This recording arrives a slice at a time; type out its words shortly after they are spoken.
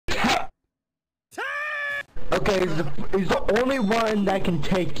Okay, he's the only one that can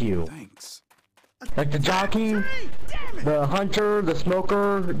take you. Thanks. Like the jockey, the hunter, the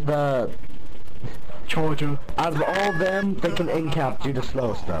smoker, the charger. Out of all of them, they can in-cap you the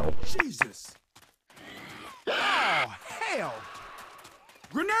slowest though. Jesus. Oh, hell.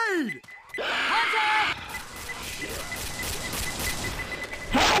 Grenade! Hunter!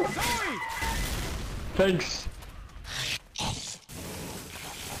 Help! Sorry! Thanks.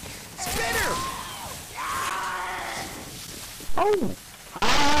 Spinner! Oh!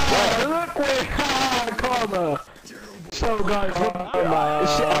 Ah, look where karma! So guys, I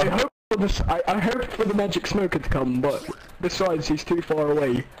hope for the magic smoker to come, but besides he's too far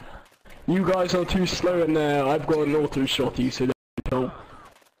away. You guys are too slow in there. I've got an auto shotty, so don't.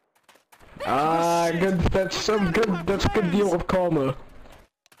 Ah, good. That's some good. That's a good deal of karma.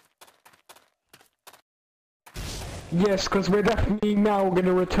 Yes, because we're definitely now going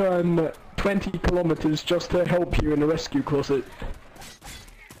to return 20 kilometers just to help you in the rescue closet.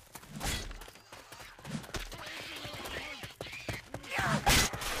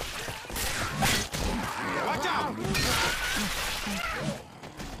 Watch out!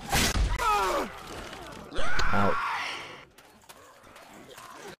 Out.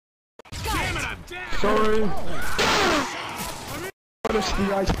 Damn it, I'm dead! Sorry. Honestly,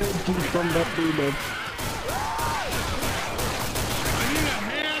 I saved you from that demon. I need a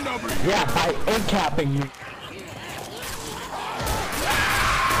hand over here! Yeah, by in-capping you.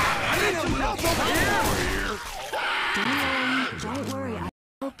 I need some help over here! Don't worry, I'll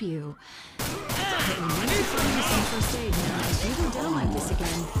help you. But we need to find you some first aid now, if you go down like this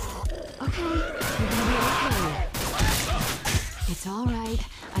again. Okay, you're gonna be okay. It's alright,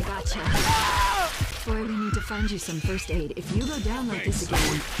 I gotcha. Boy, we need to find you some first aid. If you go down like this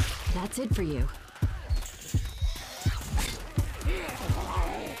again, that's it for you.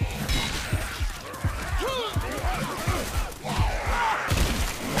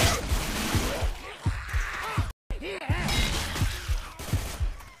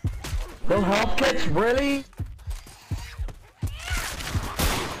 No help kits, really?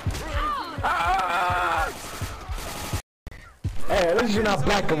 Ah! Hey, at least you're not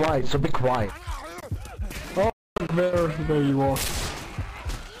black and white, so be quiet. Oh, there you are.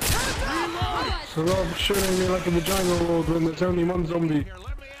 So I'm shooting me like a vagina lord when there's only one zombie.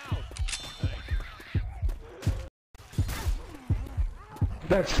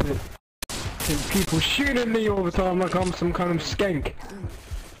 That's it. And people shooting me all the time like I'm some kind of skank.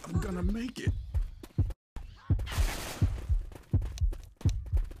 I'm gonna make it.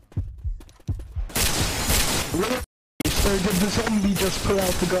 Really? So did the zombie just pull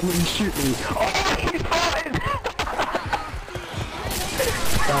out the gun and shoot me? Oh, he's fine!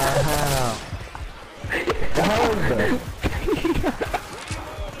 The hell is that?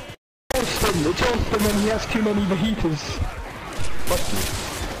 It's Austin when he has too many fajitas. Fuck you.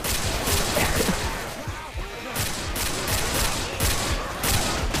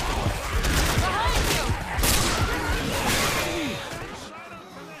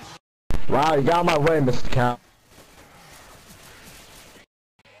 Wow, you got out of my way, Mr. Count.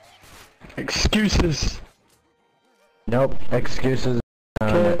 Excuses. Nope, excuses.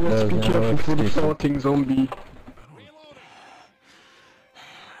 Okay, let's be careful for the starting zombie.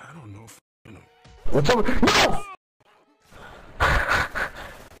 I don't know if What's up? No!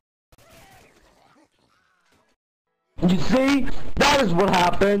 You see? That is what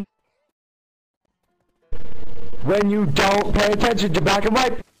happened when you don't pay attention to black and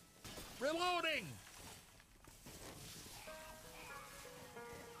white. reloading.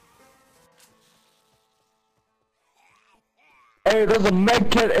 Hey, there's a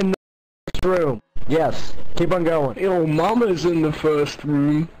med kit in the first room. Yes, keep on going. Yo, Mama's in the first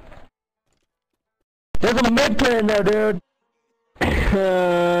room. There's a med kit in there, dude.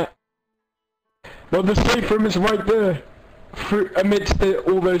 Well, the safe room is right there, amidst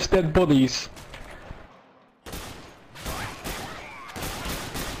all those dead bodies.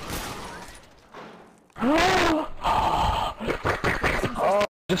 Oh,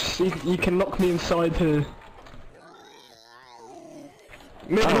 just you can lock me inside here.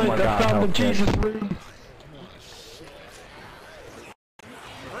 Midnight, I found the Jesus room.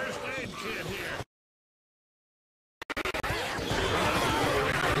 First aid kit here.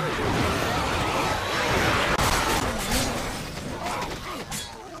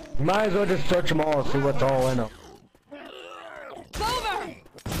 Might as well just search them all and see what's all in them. Over!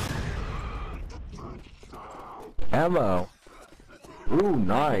 Ammo. Ooh,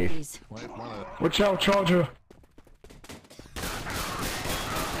 nice. Watch out, Charger.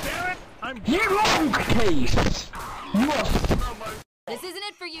 You wrong case! You are... This isn't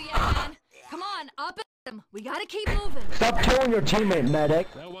it for you yet, man. Come on, up and We gotta keep moving. Stop killing your teammate,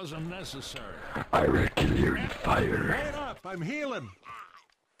 medic. That wasn't necessary. I will kill you in fire. Wait up, I'm healing.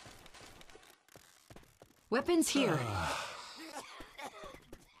 Weapons here.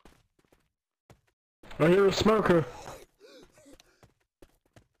 I hear a smoker.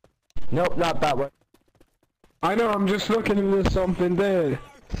 Nope, not that way. I know, I'm just looking and there's something there.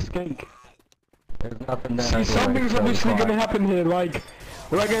 Skink. There's nothing there. See, something's obviously gonna happen here, like,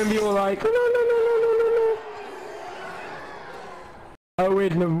 we're gonna be all like, no. Oh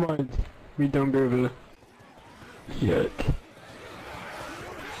wait, never mind. We don't go over there. Yet.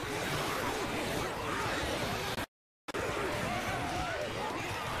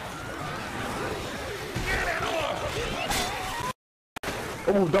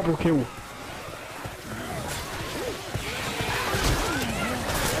 Oh, double kill.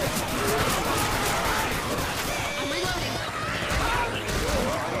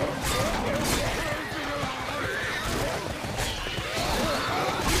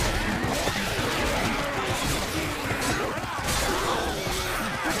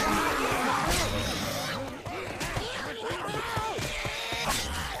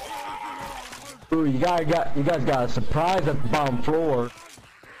 Ooh, you guys got a surprise at the bottom floor.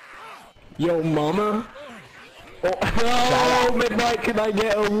 Yo, mama. Oh, Midnight, can I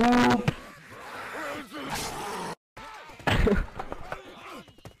get a whoop?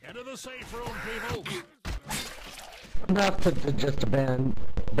 Into the safe room, people. Not to just abandon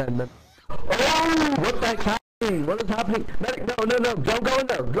them. Oh, what the heck's happening? What is happening? Medic, no, don't go in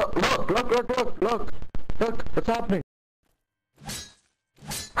there. Look, what's happening?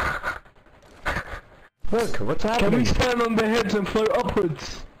 Look, what's happening? Can we stand on their heads and float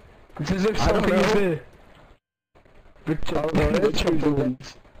upwards? It's as if something is there.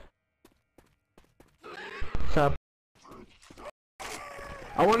 Stop.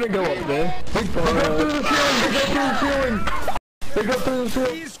 I want to go up there. They go through the ceiling! They go through the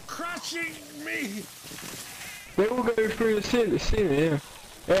ceiling! He's crushing me! They will go through the ceiling, yeah.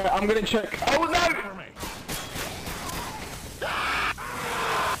 Yeah, I'm gonna check. Oh no!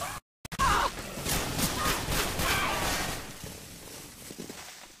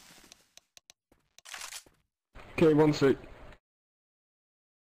 Okay, one sec.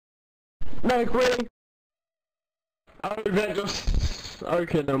 No, really? Oh, they're just...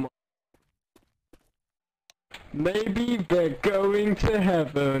 Okay, no more. Maybe they're going to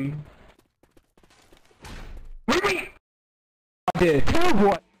heaven. Wait! I did. Tell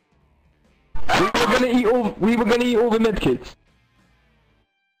what? We were gonna eat all the medkits.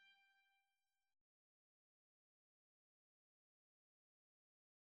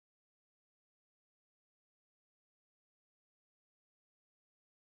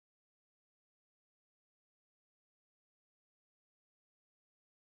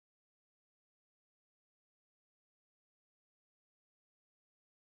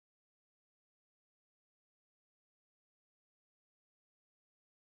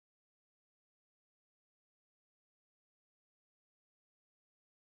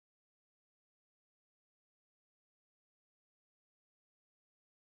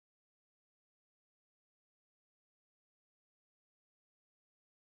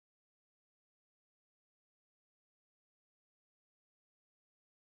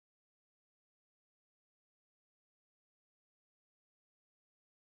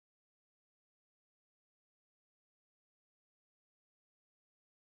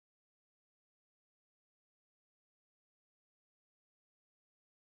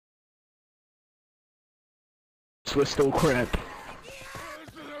 We're still crap.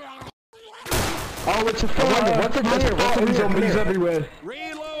 Oh, it's a fire! What's it here? What's zombies everywhere?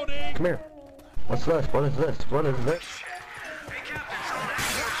 Reloading! Come here. What's this? What is this? What is this?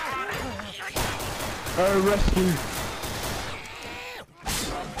 Oh, rescue.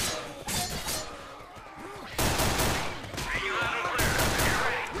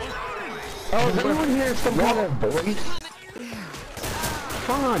 Oh, is anyone here some kind of voice?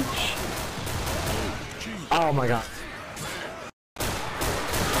 Fudge! Oh my god.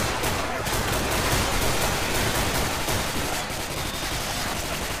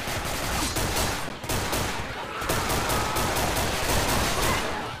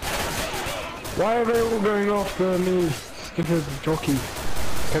 Why are they all going after me? Because of jockey.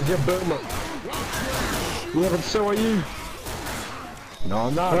 Because you're boomer. Yeah, but so are you. No,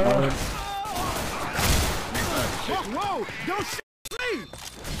 I'm not. Whoa! Don't shoot me!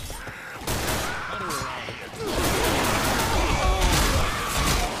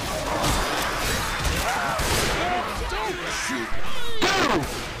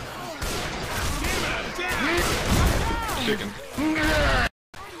 Chicken.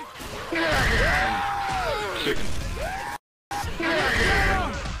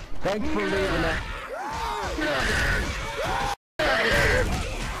 Thanks for leaving that.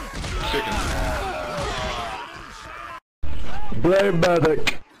 Blame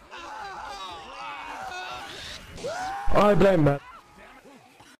medic. I blame medic.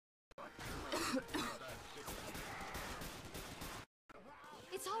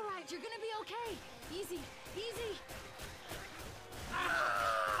 It's all right. You're gonna be okay. Easy, easy.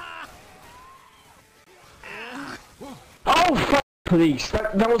 Oh fuck! Police.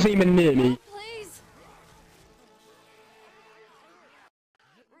 That wasn't even near me. Please.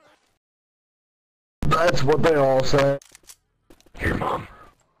 That's what they all say. Your mom.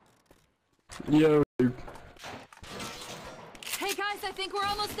 Yo. Hey guys, I think we're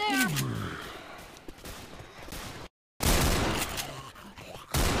almost there.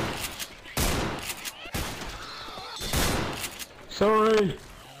 Sorry.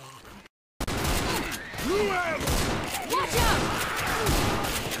 Watch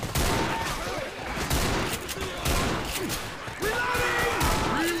out!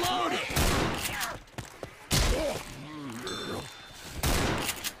 Reloading!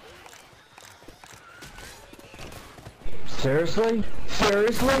 Seriously?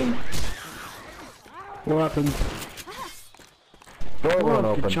 Seriously? What happened? Door won't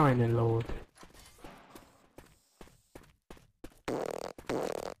What open. China Lord?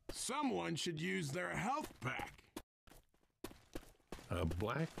 Someone should use their health pack. A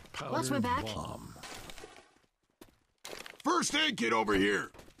black powder Once we're back. bomb. First aid kit over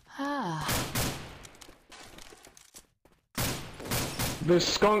here. The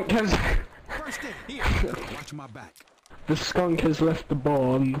skunk has. First aid here. Watch my back. The skunk has left the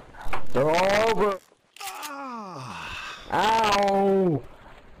barn. They're all over. Ow!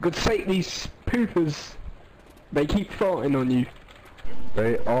 Good sake, these poopers. They keep farting on you.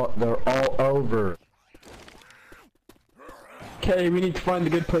 They're all over. Okay, we need to find a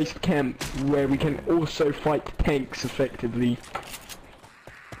good place to camp where we can also fight tanks effectively.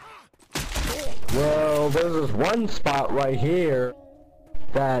 Well, there's this one spot right here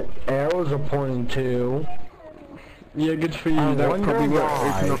that arrows are pointing to. Yeah, good for you. I That wonder probably won't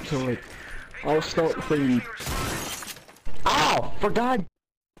why. open up till like. I'll start the thing. Ow! For God!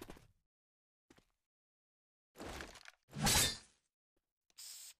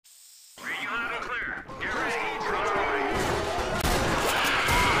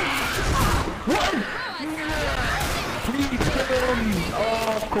 What? Please kill him!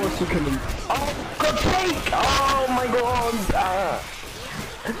 Oh, of course you couldn't. Oh, God's sake! Oh my God!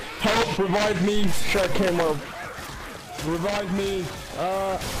 Help! Revive me! Sure, camera. Revive me!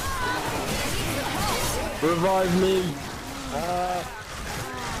 Revive me!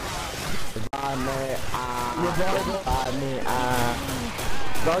 Revive me,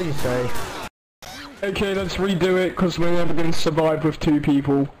 That's all you say. Okay, let's redo it, because we're never going to survive with two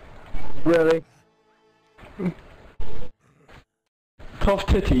people. Really? Tough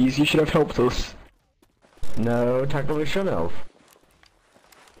titties, you should have helped us. No, technically shouldn't have.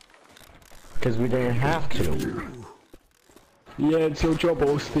 Because we didn't have to. Yeah, it's your job,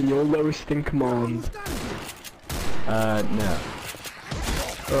 Austin. You're lowest in command. No.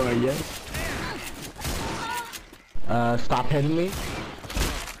 Oh, yeah. Stop hitting me.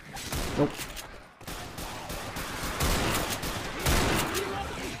 Nope.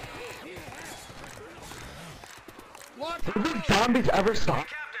 What? Have the zombies ever stop?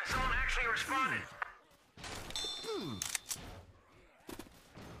 Captain, someone actually responded.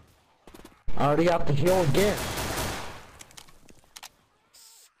 I already have to heal again.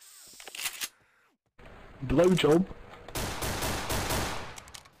 Blowjob.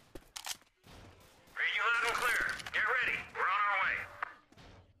 Radio loud and clear. Get ready. We're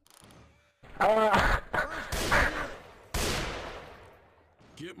on our way.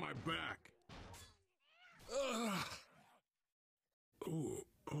 Get my back. Ooh,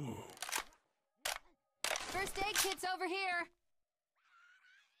 ooh. First aid kit's over here.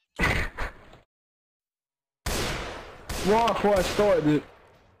 Well, before I started it.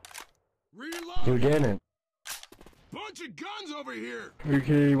 Reload. You didn't. Bunch of guns over here.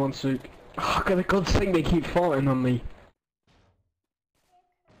 Okay, one sec. Oh, God, God's sake, they keep farting on me.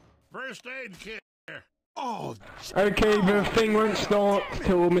 First aid kit. Oh, Okay, the thing won't start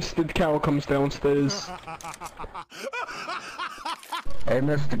till Mr. Cow comes downstairs. Hey,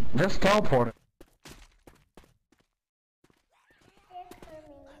 Mr. Just teleport it.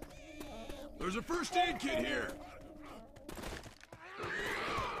 there's a first aid kit here.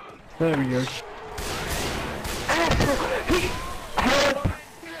 There we go. Help!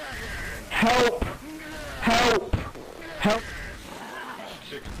 Help! Help! Help!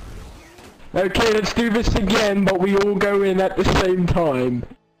 Okay, let's do this again, but we all go in at the same time.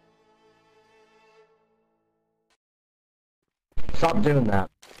 Stop doing that.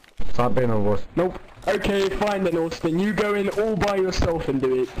 Stop being a wuss. Nope. Okay, fine then, Austin. You go in all by yourself and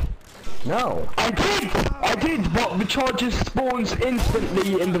do it. No. I did, but the charger spawns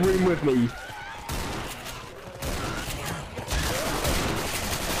instantly in the room with me.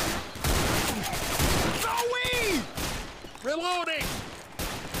 Zoe! Reloading!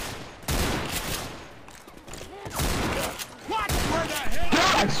 What? Where the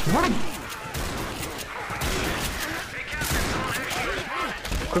hell? I swear.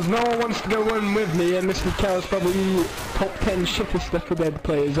 Because no one wants to go in with me, and Mr. Carroll's probably top 10 shittest Left 4 Dead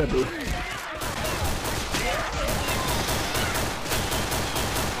players ever.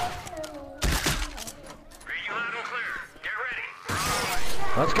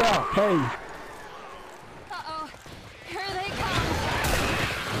 Let's go. Hey. Uh-oh. Here they come.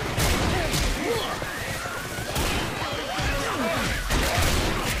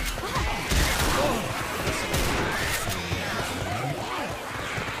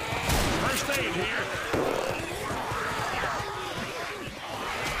 First aid here.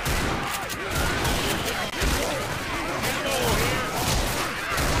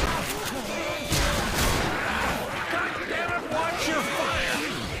 God damn it, watch your fire!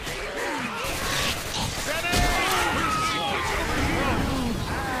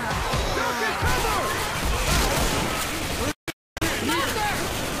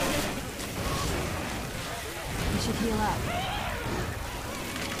 We should heal up.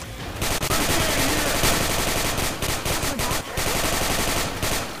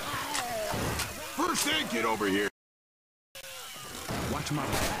 First aid kit over here. Watch my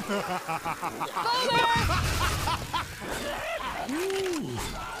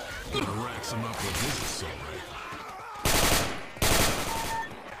Gonna rack some up with this assault rifle.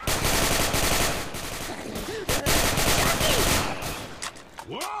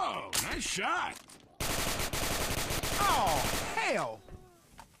 Whoa, nice shot. Oh, hell.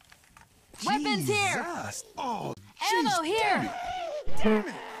 Weapons here! Jesus. Oh, Ammo here! damn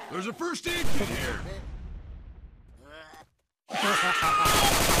it. There's a first aid kit here.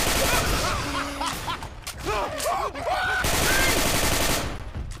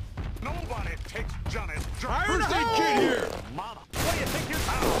 Nobody takes Johnny's job. First aid kit here. Mama, what do you think you're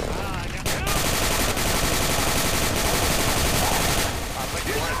I think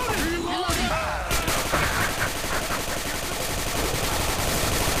you're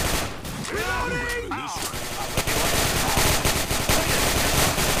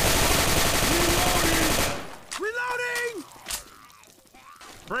Reloading!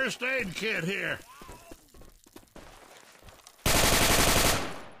 First aid kit here.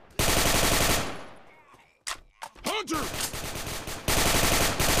 Hunter!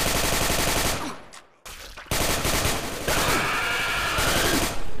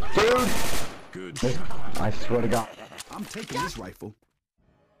 Dude! Good shot. I swear to God. I'm taking this rifle.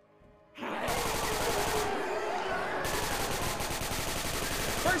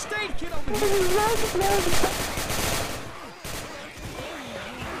 First aid kit over here.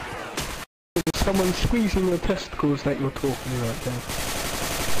 Someone squeezing your testicles that you're talking right there.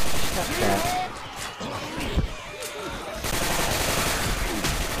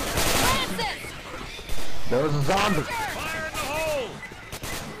 There was a zombie. Fire in the hole!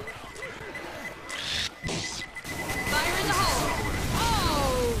 Fire in the hole!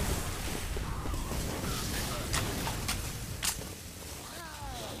 Oh!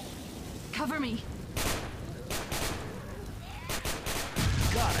 Cover me.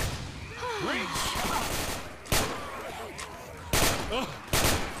 Got it. Great shot.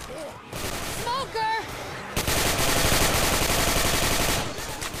 Smoker!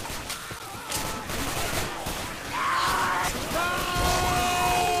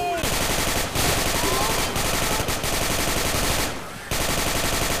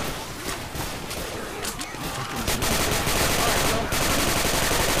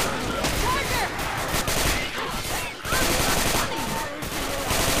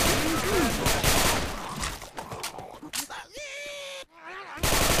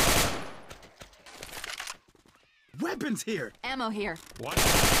 Weapons here. Ammo here. What?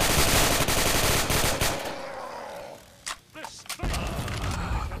 this thing.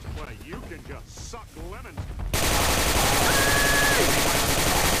 What you can just suck lemons.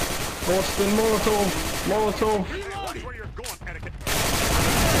 Austin, Molotov! Molotov! Watch where you're going, etiquette.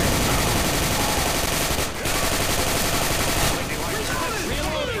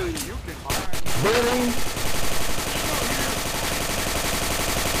 You can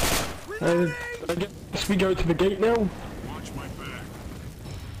Burning! I guess we go to the gate now? Watch my back.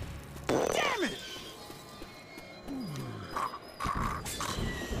 Damn it!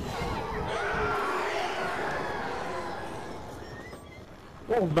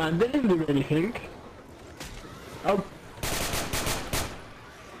 Oh man, they didn't do anything. Oh.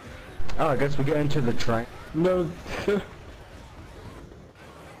 Oh, I guess we get into the train. No.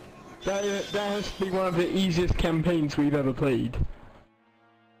 That has to be one of the easiest campaigns we've ever played.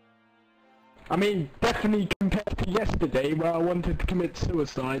 I mean, definitely compared to yesterday where I wanted to commit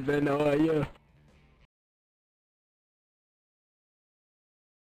suicide, then yeah.